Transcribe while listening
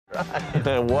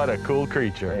right. What a cool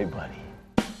creature. Hey, buddy.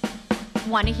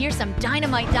 Want to hear some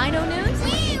dynamite dino news?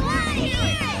 We want to hear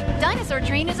it! Dinosaur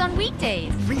Train is on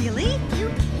weekdays. Really?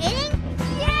 You kidding?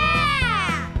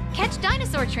 Yeah! Catch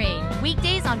Dinosaur Train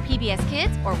weekdays on PBS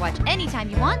Kids or watch anytime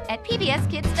you want at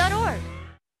pbskids.org.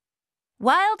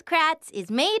 Wild Kratts is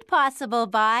made possible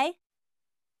by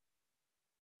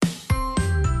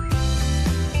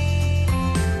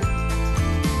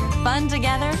fun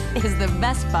together is the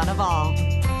best fun of all.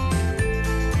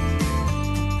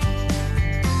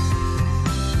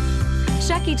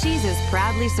 Chuck E. Cheese's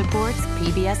proudly supports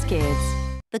PBS Kids,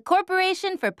 the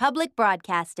Corporation for Public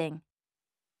Broadcasting.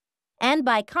 And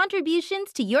by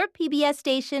contributions to your PBS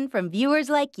station from viewers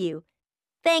like you.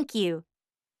 Thank you.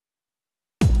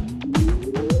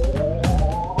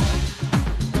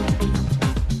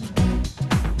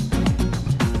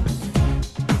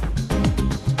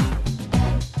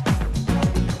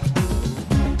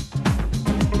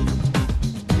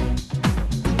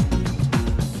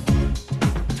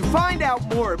 Find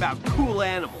out more about cool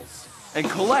animals and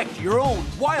collect your own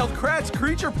Wild Kratts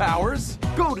creature powers.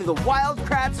 Go to the Wild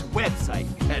Kratts website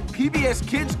at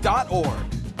pbskids.org.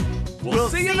 We'll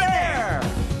see you there!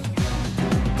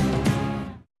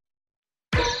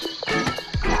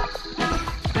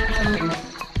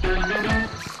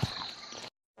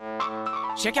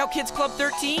 Check out Kids Club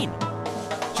 13.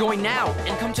 Join now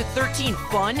and come to 13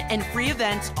 fun and free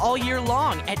events all year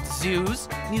long at zoos,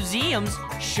 museums,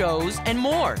 shows, and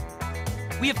more.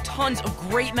 We have tons of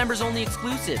great members-only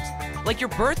exclusives, like your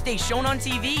birthday shown on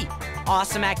TV,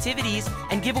 awesome activities,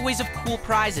 and giveaways of cool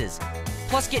prizes.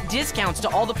 Plus, get discounts to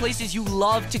all the places you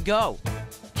love to go.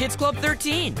 Kids Club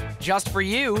 13, just for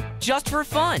you, just for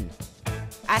fun.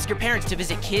 Ask your parents to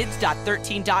visit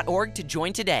kids.13.org to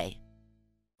join today.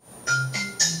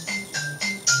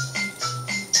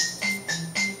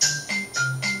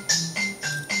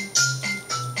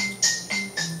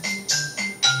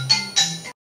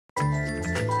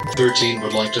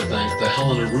 Would like to thank the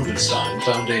Helena Rubinstein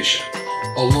Foundation,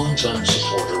 a longtime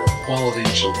supporter of quality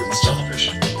children's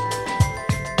television.